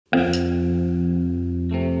Hi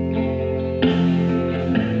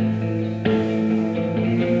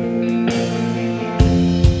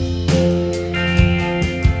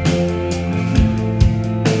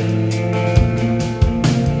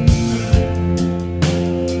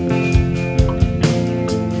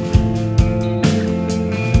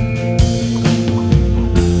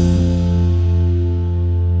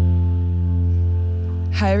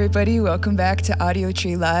everybody, welcome back to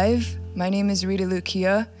Audiotree Live. My name is Rita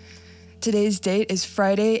Lucia. Today's date is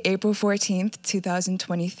Friday, April 14th,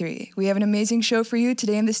 2023. We have an amazing show for you.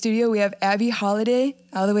 Today in the studio we have Abby Holliday,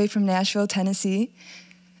 all the way from Nashville, Tennessee.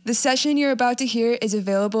 The session you're about to hear is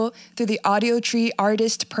available through the Audiotree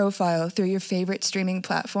artist profile through your favorite streaming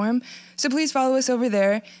platform. So please follow us over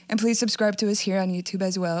there, and please subscribe to us here on YouTube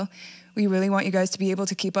as well. We really want you guys to be able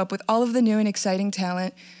to keep up with all of the new and exciting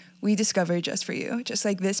talent we discovered just for you, just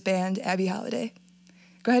like this band, Abby Holliday.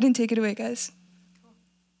 Go ahead and take it away, guys.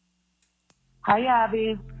 Hi,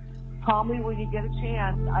 Abby. Call me when you get a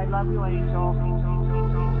chance. I love you, Angel.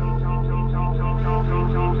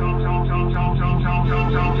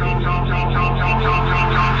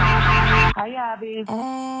 Hi, Abby.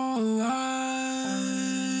 All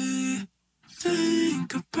I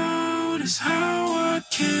think about is how I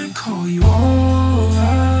can call you. All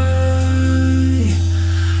I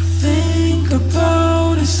think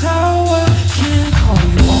about is how I can call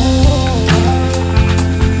you. All I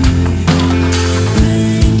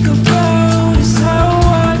think about is how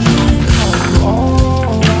I can call you.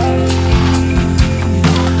 All I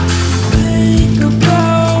think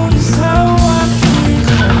about is how I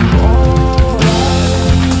can call you. All I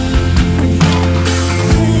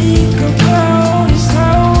think about is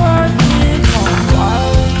how I can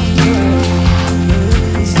call you.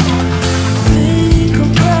 Think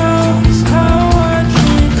about is how I can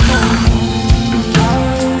call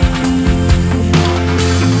you.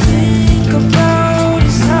 Think about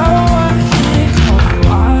is how I can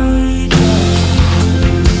call you.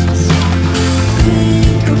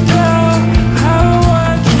 Think about how I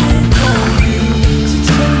can call you. To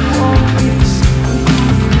tell you all this,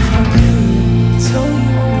 even if I could. Tell you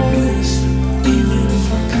all this, even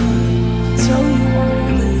if I could. Tell you all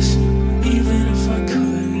this, even if I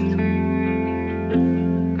could.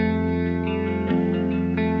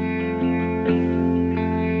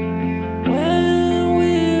 When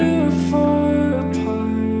we're far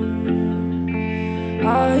apart,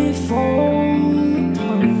 I fall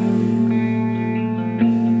apart.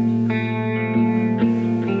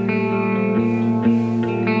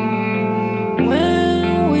 When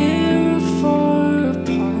we're far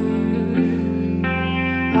apart,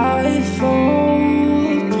 I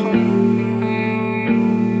fall apart.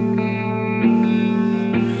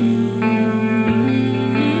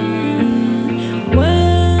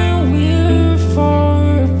 When we're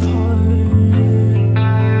far apart,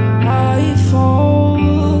 I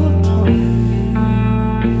fall apart.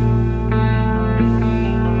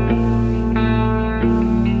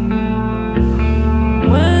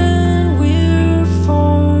 When we're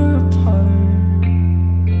far apart,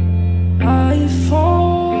 I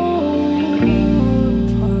fall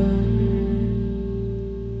apart.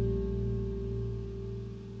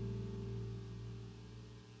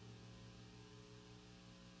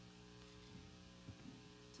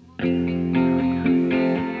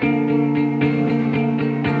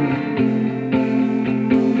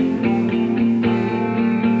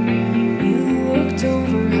 You looked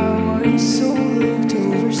over how I so looked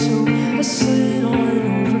over, so I slid on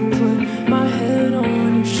over, put my head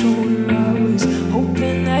on your shoulder. I was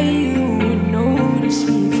hoping that you would notice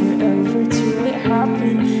me forever till it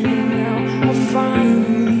happened, and now I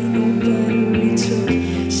finally know better. It took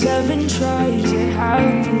 7 tries, it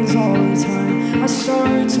happens all the time. I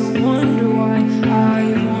start to wonder why.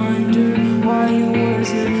 I wonder why it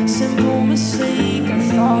was a simple mistake. I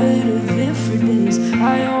thought of it for days.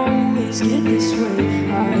 I always get this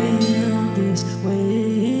way. I am this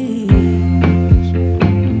way.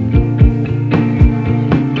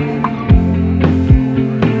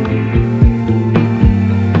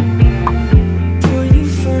 Put you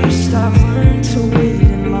first, I've learned to wait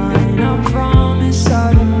in line. I promise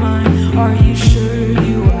I don't mind. Are you sure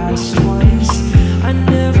you asked twice? I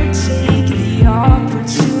never take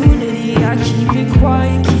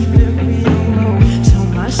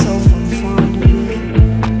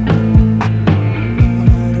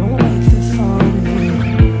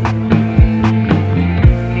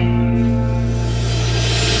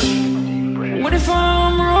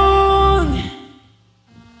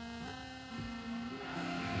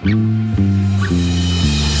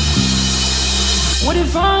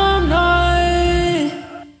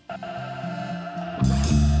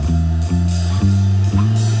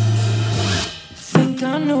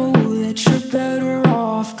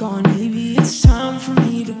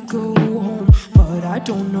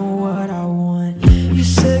don't know what I want. You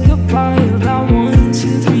said goodbye about 1,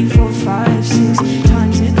 2, 3, 4, 5, 6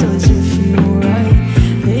 times. It doesn't feel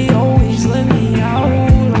right. They always let me out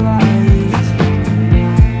alive.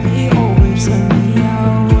 They always let me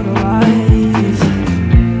out alive.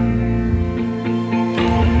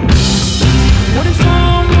 What if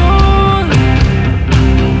I'm wrong?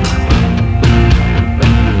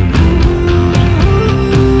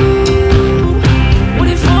 What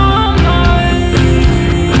if I'm right?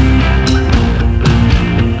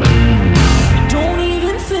 Don't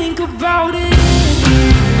even think about it.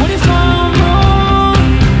 What if I'm wrong?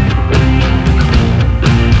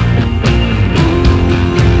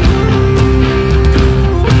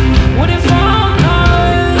 What if I'm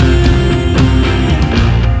right?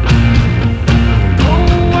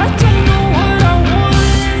 Oh, I don't know what I want.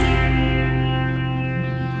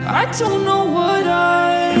 I don't know what I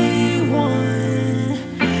want.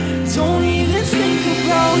 Don't even think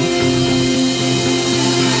about it.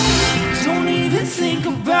 Don't even think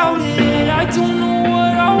about it. I don't know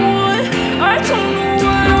what I want. I don't know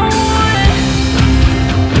what I want.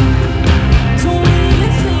 Don't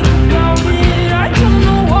even think about it. I don't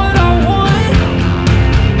know what I want.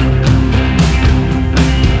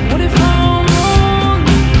 What if I'm wrong?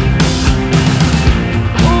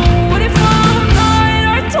 Oh, what if I'm right?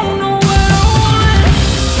 I don't know what I want.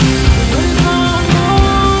 What if I'm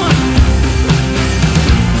wrong?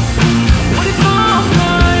 What if I'm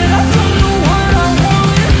right? I don't know what I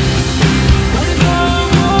want. What if I'm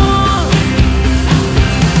wrong?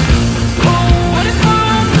 Oh, what if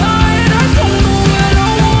I'm right? I don't know what I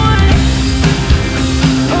want.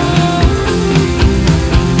 Oh,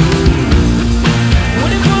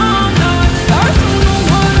 what if I'm not? I don't know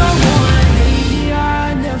what I want. Maybe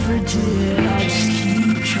I never did. I just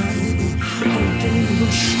keep trying, hoping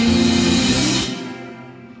you'll see.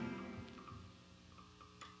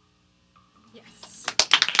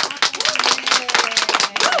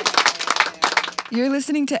 You're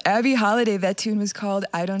listening to Abby Holliday. That tune was called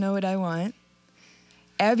I Don't Know What I Want.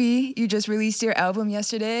 Abby, you just released your album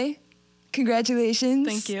yesterday. Congratulations.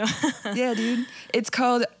 Thank you. Yeah, dude. It's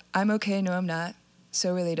called I'm Okay, No I'm Not.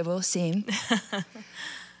 So relatable. Same.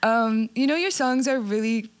 You know, your songs are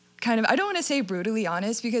really kind of, I don't want to say brutally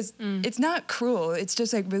honest because it's not cruel. It's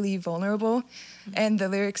just like really vulnerable. And the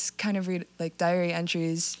lyrics kind of read like diary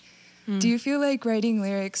entries. Do you feel like writing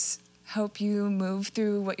lyrics help you move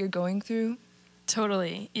through what you're going through?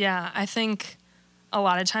 Totally. Yeah. I think a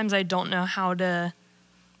lot of times I don't know how to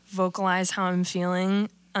vocalize how I'm feeling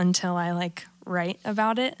until I like write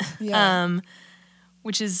about it. Yeah.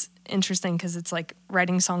 Which is interesting because it's like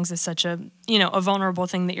writing songs is such a, you know, a vulnerable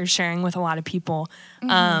thing that you're sharing with a lot of people.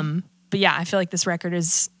 But yeah, I feel like this record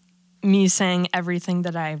is me saying everything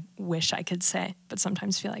that I wish I could say, but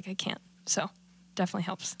sometimes feel like I can't. So definitely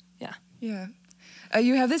helps. Yeah. Yeah.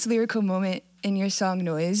 You have this lyrical moment in your song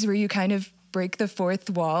Noise where you kind of break the fourth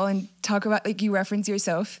wall and talk about, like, you reference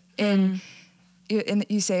yourself and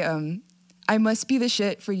you say, I must be the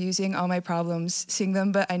shit for using all my problems, sing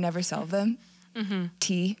them, but I never solve them.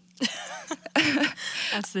 T.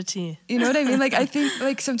 That's the T. You know what I mean? Like, I think,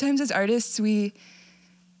 like, sometimes as artists, we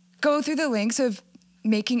go through the lengths of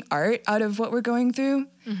making art out of what we're going through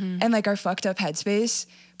and, like, our fucked up headspace,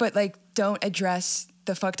 but, like, don't address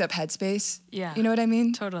the fucked up headspace. Yeah. You know what I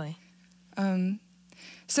mean? Totally.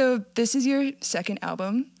 So this is your second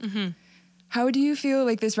album. How do you feel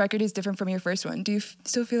like this record is different from your first one? Do you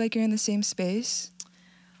still feel like you're in the same space?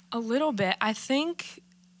 A little bit. I feel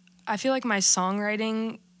like my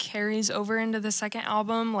songwriting carries over into the second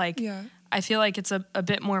album. Like, Yeah. I feel like it's a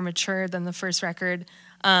bit more mature than the first record,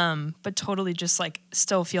 but totally just like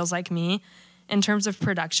still feels like me. In terms of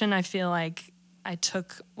production, I feel like I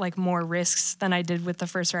took like more risks than I did with the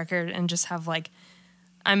first record and just have like,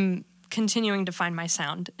 I'm continuing to find my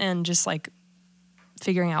sound and just like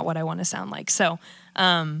figuring out what I want to sound like. So,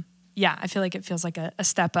 yeah, I feel like it feels like a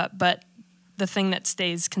step up, but the thing that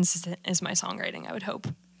stays consistent is my songwriting, I would hope.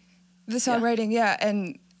 The songwriting, yeah.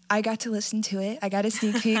 And I got to listen to it. I got a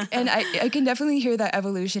sneak peek. And I can definitely hear that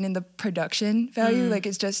evolution in the production value. Like,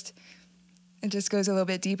 it just goes a little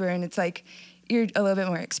bit deeper. And it's like, you're a little bit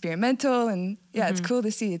more experimental. And yeah, it's cool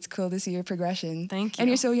to see. It's cool to see your progression. Thank you. And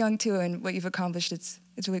you're so young too. And what you've accomplished, it's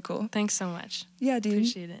really cool. Thanks so much. Yeah, dude.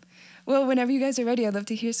 Appreciate it. Well, whenever you guys are ready, I'd love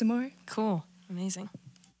to hear some more. Cool. Amazing.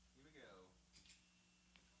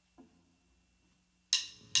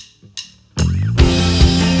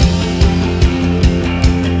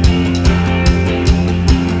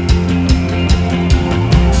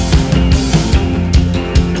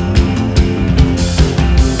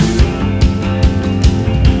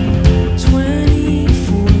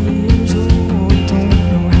 Years old, don't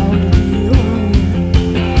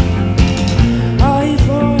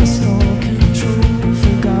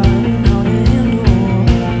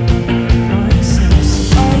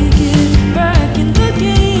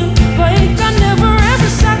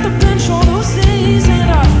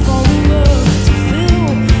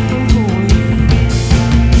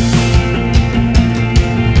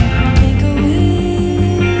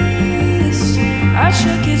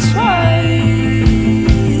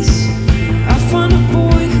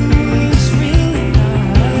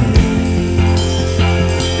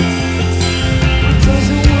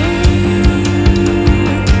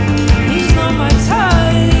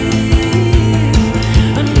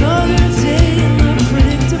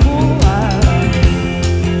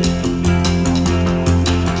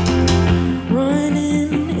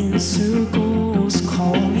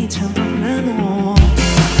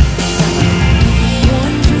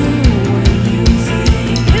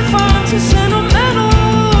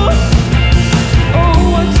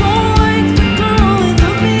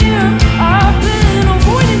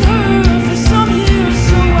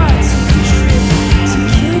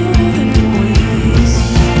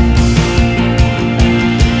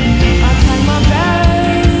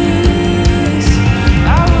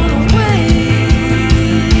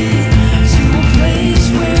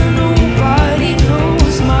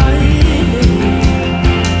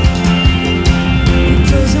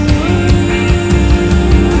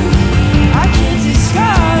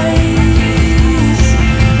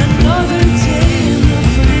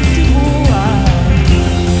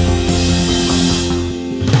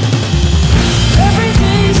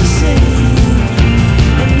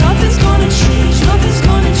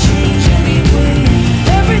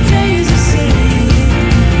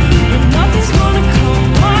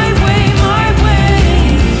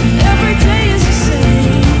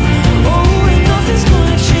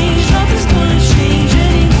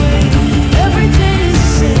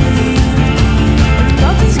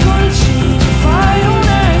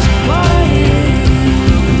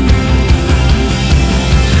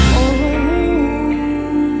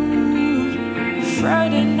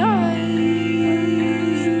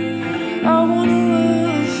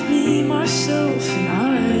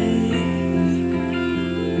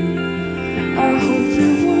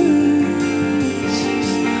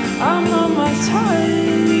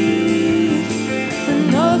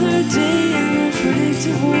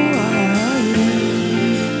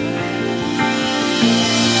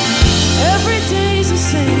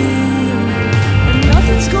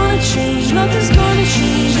change, nothing's gonna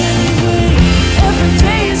change anyway. Every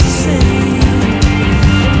day is the same,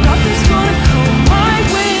 and nothing's gonna come my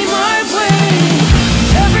way, my way.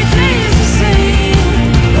 Every day is the same,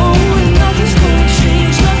 oh, and nothing's gonna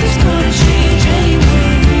change, nothing's gonna change anyway.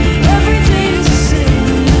 Every day is the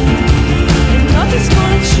same, and nothing's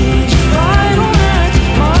gonna change if I don't act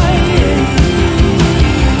my way.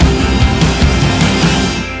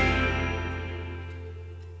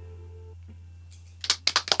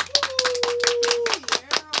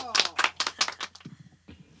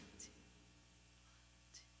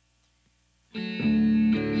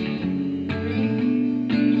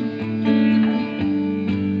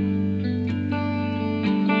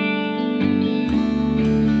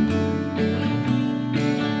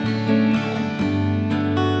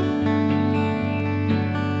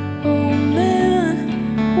 Oh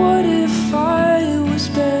man, what if I was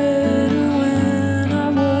better when I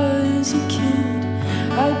was a kid?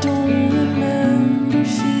 I don't remember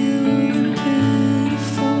feeling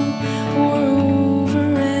pitiful or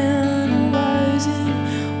overanalyzing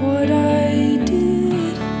what I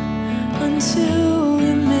did until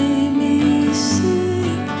it made me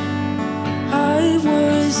sick. I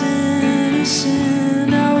was innocent,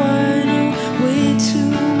 now I know way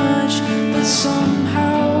too much, but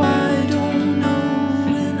somehow I don't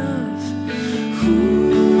know enough.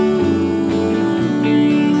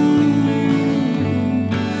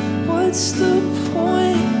 What's the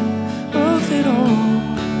point of it all?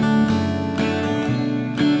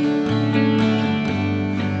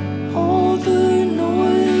 All the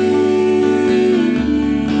noise.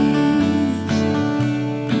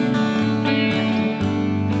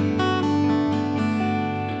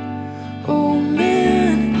 Oh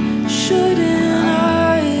man, shouldn't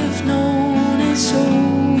I have known it's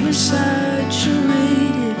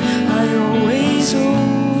oversaturated? I always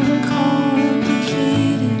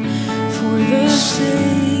overcomplicate it for the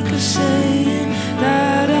sake of saying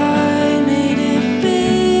that I made it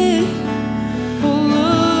big. Oh,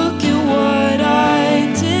 look at what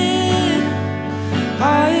I did.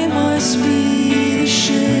 I must be the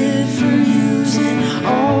shit for using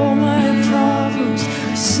all my problems. I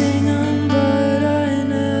sing 'em, but I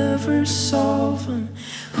never solve 'em.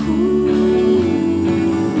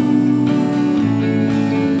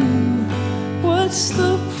 What's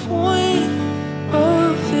the point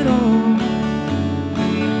of it all?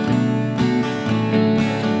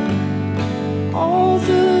 All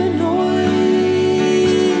the noise.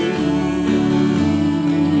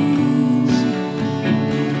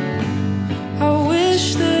 I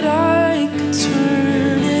wish that I could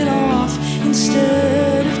turn it off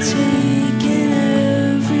instead of taking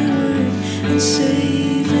every word and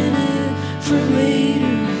saving it for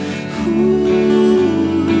later.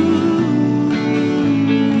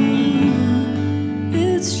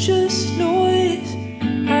 It's just noise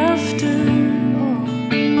after all.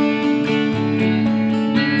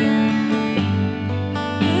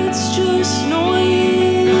 It's just noise.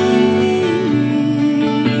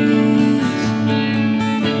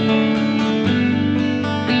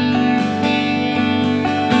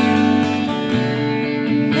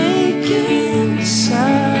 Making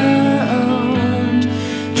sound,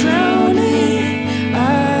 drowning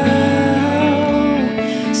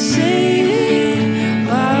out, saying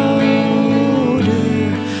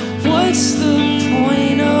louder. What's the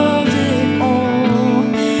point of it all?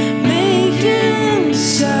 Making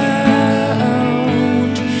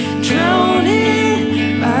sound,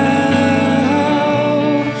 drowning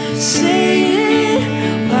out, saying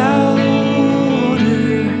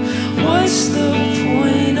louder. What's the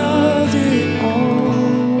point of it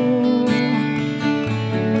all?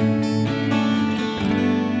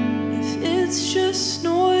 If it's just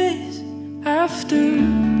noise after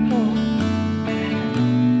all.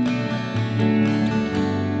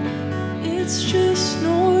 It's just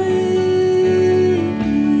noise.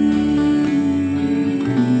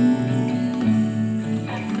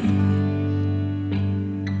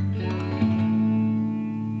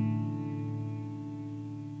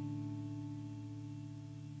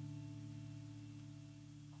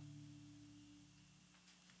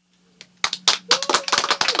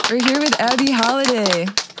 We're here with Abby Holliday.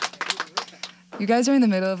 You guys are in the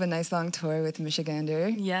middle of a nice long tour with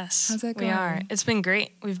Michigander. Yes, How's that we going? are. It's been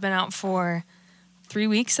great. We've been out for 3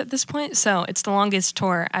 weeks at this point, so it's the longest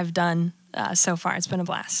tour I've done so far. It's been a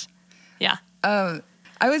blast. Yeah. I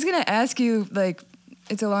was gonna ask you, like,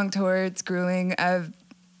 it's a long tour, it's grueling. And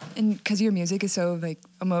because your music is so like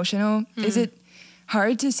emotional, is it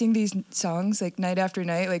hard to sing these songs like night after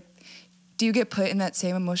night? Like, do you get put in that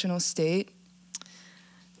same emotional state?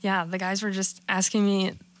 Yeah, the guys were just asking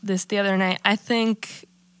me this the other night. I think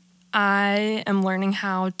I am learning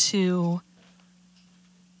how to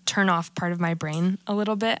turn off part of my brain a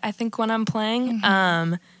little bit, I think, when I'm playing.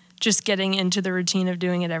 Just getting into the routine of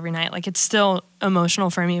doing it every night. Like, it's still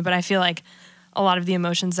emotional for me, but I feel like a lot of the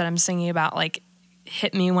emotions that I'm singing about, like,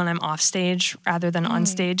 hit me when I'm off stage rather than on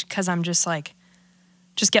stage, because I'm just like,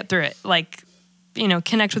 just get through it. Like, you know,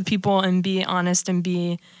 connect with people and be honest and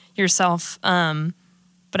be yourself.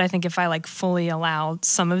 But I think if I like fully allow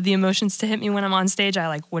some of the emotions to hit me when I'm on stage, I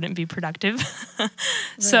like wouldn't be productive.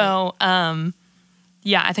 So,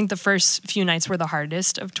 yeah, I think the first few nights were the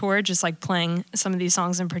hardest of tour, just like playing some of these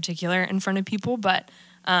songs in particular in front of people. But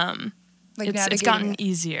it's gotten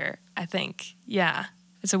easier, I think. Yeah,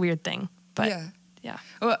 it's a weird thing, but yeah.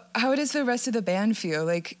 Well, how does the rest of the band feel?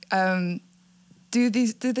 Like, do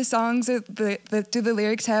the songs, do the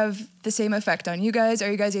lyrics have the same effect on you guys? Are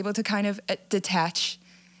you guys able to kind of detach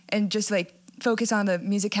and just like focus on the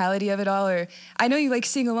musicality of it all? Or I know you like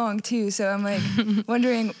sing along too, so I'm like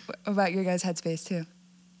wondering about your guys' headspace too.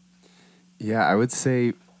 Yeah, I would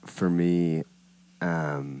say for me,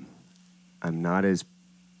 I'm not as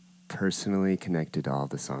personally connected to all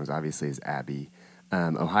the songs, obviously, as Abby.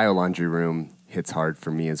 Ohio Laundry Room hits hard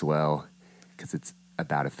for me as well because it's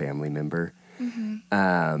about a family member.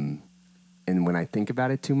 And when I think about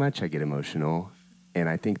it too much, I get emotional. And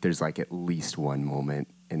I think there's like at least one moment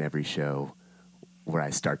in every show where I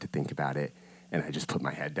start to think about it and I just put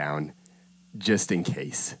my head down just in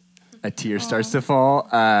case a tear starts to fall.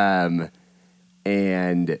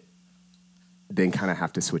 And then kind of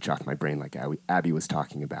have to switch off my brain like Abby was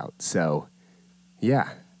talking about. So, yeah,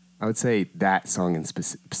 I would say that song in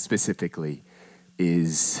specifically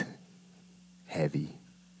is heavy.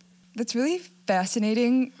 That's really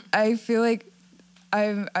fascinating. I feel like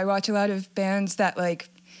I watch a lot of bands that like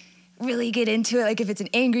really get into it. Like if it's an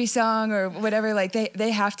angry song or whatever, like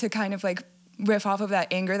they have to kind of like riff off of that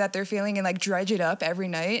anger that they're feeling and like dredge it up every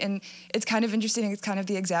night. And it's kind of interesting. It's kind of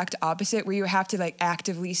the exact opposite where you have to like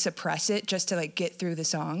actively suppress it just to like get through the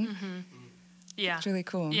song. Yeah. It's really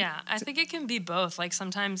cool. Yeah. I think it can be both. Like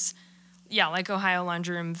sometimes, yeah, like Ohio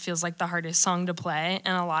Laundry Room feels like the hardest song to play.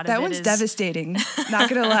 And a lot of that one's devastating. Not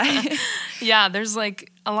gonna lie. Yeah. There's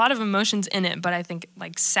like a lot of emotions in it, but I think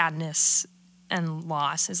like sadness and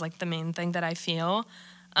loss is like the main thing that I feel.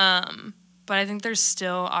 But I think there's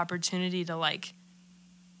still opportunity to like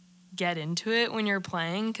get into it when you're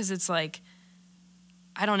playing because it's like,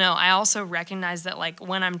 I don't know. I also recognize that like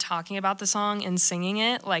when I'm talking about the song and singing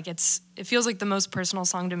it, like it feels like the most personal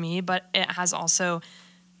song to me, but it has also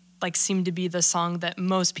like seemed to be the song that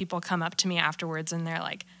most people come up to me afterwards and they're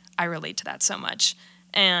like, I relate to that so much.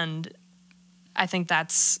 And I think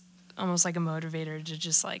that's almost like a motivator to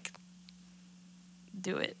just like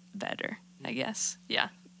do it better, I guess. Yeah.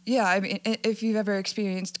 Yeah, I mean, if you've ever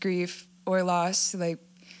experienced grief or loss, like,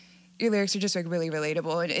 your lyrics are just, like, really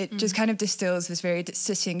relatable. And it just kind of distills this very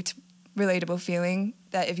succinct, relatable feeling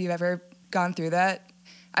that if you've ever gone through that,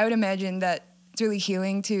 I would imagine that it's really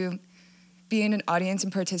healing to be in an audience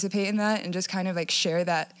and participate in that and just kind of, like, share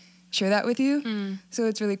that with you. So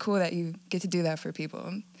it's really cool that you get to do that for people.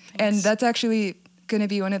 Thanks. And that's actually going to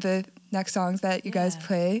be one of the next songs that you guys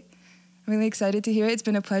play. I'm really excited to hear it. It's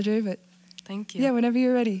been a pleasure, but... Thank you. Yeah, whenever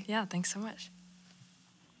you're ready. Yeah, thanks so much.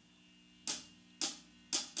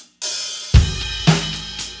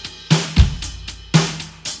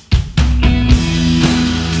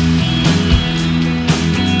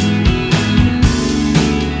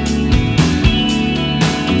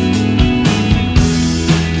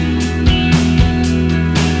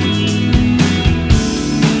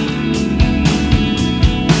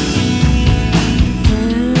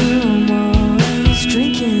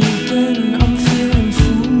 Drinking again, I'm feeling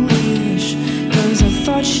foolish.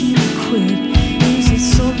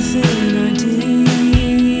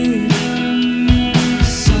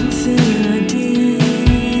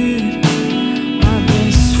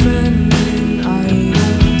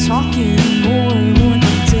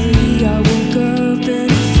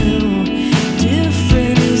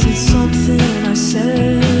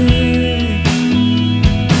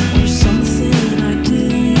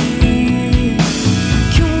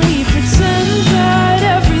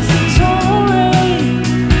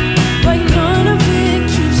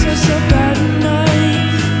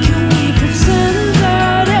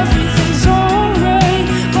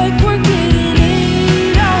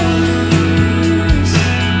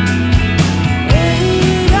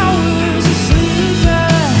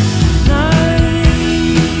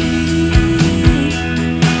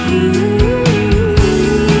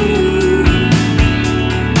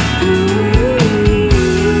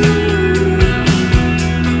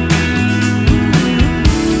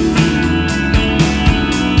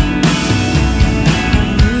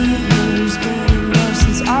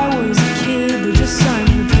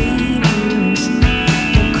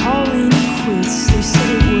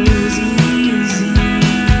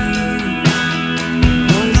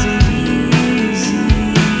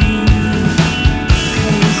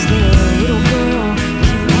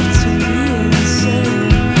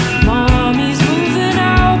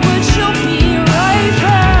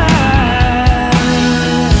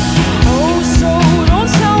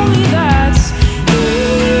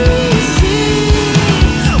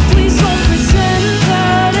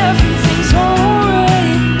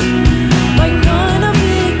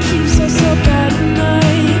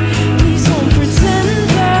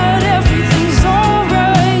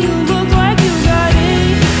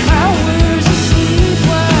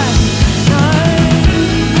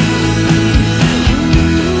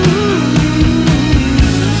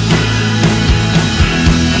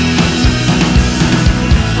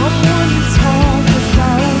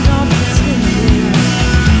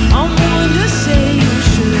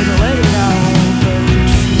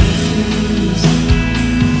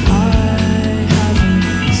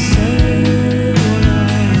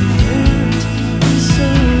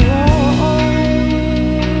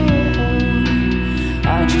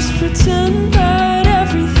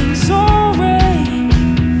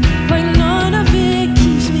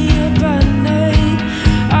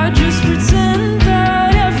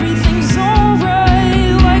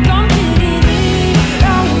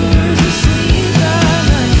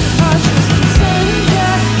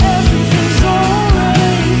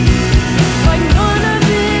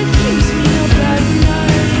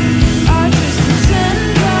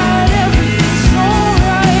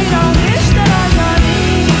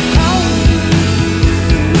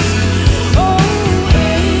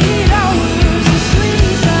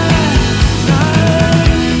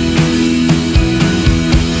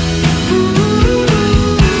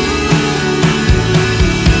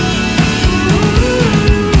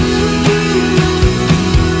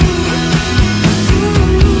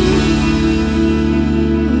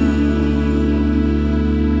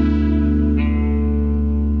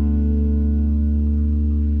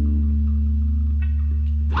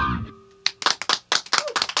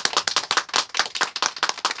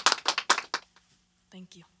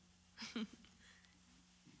 Thank you.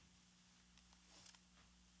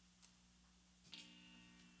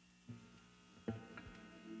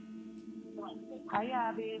 Hi,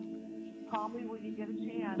 Abby. Call me when you get a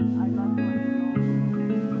chance. I love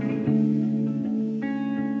you, Angel.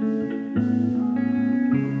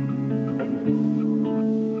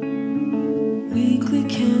 Weekly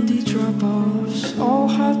candy drop-offs, all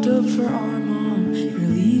hyped up for our mom. You're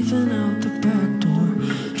leaving out the back door.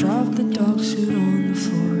 Drop the dog suit on the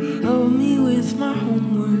floor. Help me with my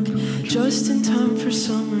homework, just in time for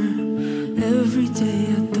summer. Every day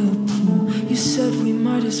at the pool, you said we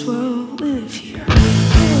might as well live here.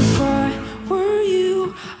 If I were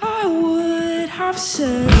you, I would have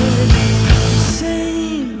said the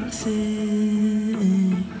same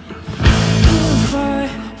thing. If I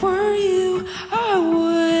were you, I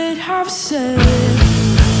would have said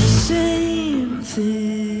the same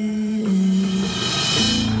thing.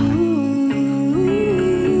 Ooh.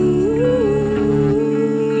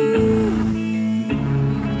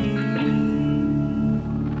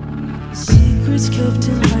 Secrets kept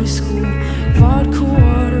in high school, vodka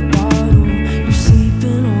water bottle. You're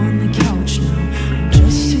sleeping on the couch now. I'm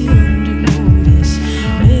just too young to notice.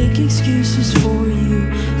 Make excuses for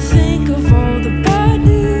you. Think of all the bad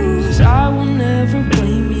news. I will never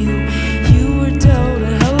blame you. You were dealt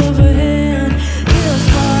a hell of a hand.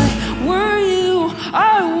 If I were you,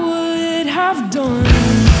 I would have done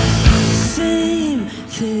the same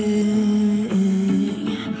thing.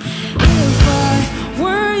 If I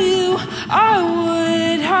were you, I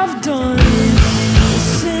would have done the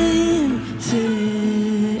same thing.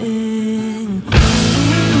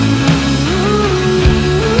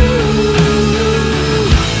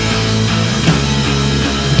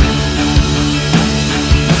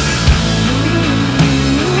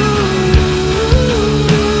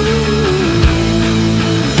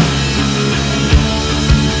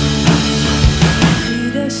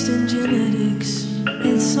 Predestined genetics,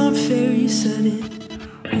 it's not fair you said it.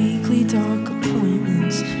 Weekly doc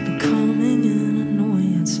appointments, becoming an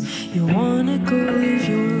annoyance. You wanna go live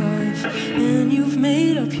your life, and you've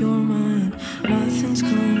made up your mind. Nothing's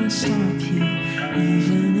gonna stop you,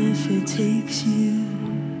 even if it takes you.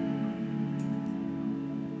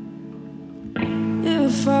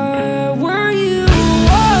 If I were you,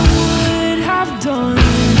 I would have done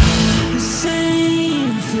the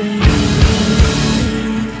same thing.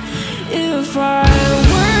 If I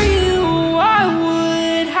were you, I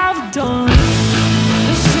would have done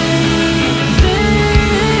the same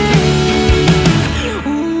thing.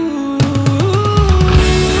 Ooh,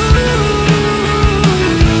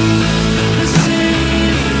 the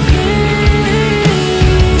same thing.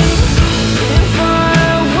 If I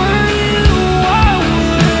were you, I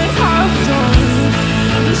would have done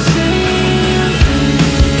the same thing.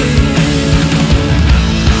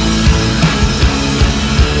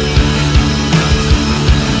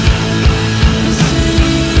 The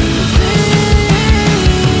same thing.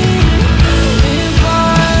 If I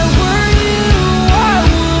were you, I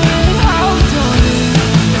would have done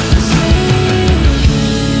the same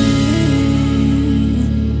thing.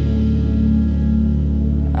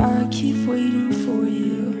 I keep waiting for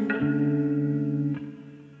you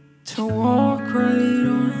to walk right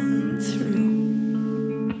on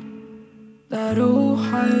through that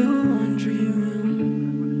Ohio laundry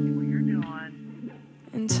room What you're doing.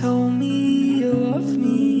 and tell me you love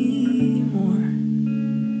me more.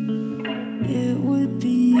 It would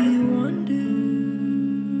be wonderful.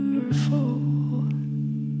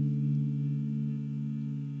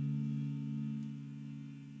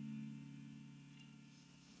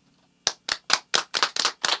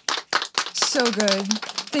 So good.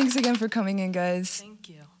 Thanks again for coming in, guys. Thank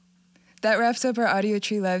you. That wraps up our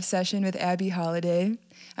Audiotree live session with Abby Holliday.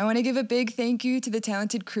 I want to give a big thank you to the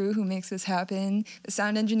talented crew who makes this happen, the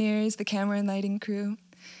sound engineers, the camera and lighting crew,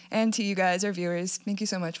 and to you guys, our viewers. Thank you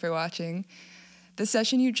so much for watching. The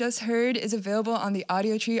session you just heard is available on the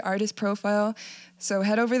Audiotree artist profile, so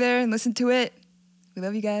head over there and listen to it. We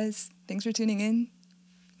love you guys. Thanks for tuning in.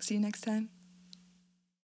 See you next time.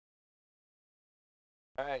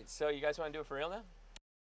 All right, so you guys want to do it for real now?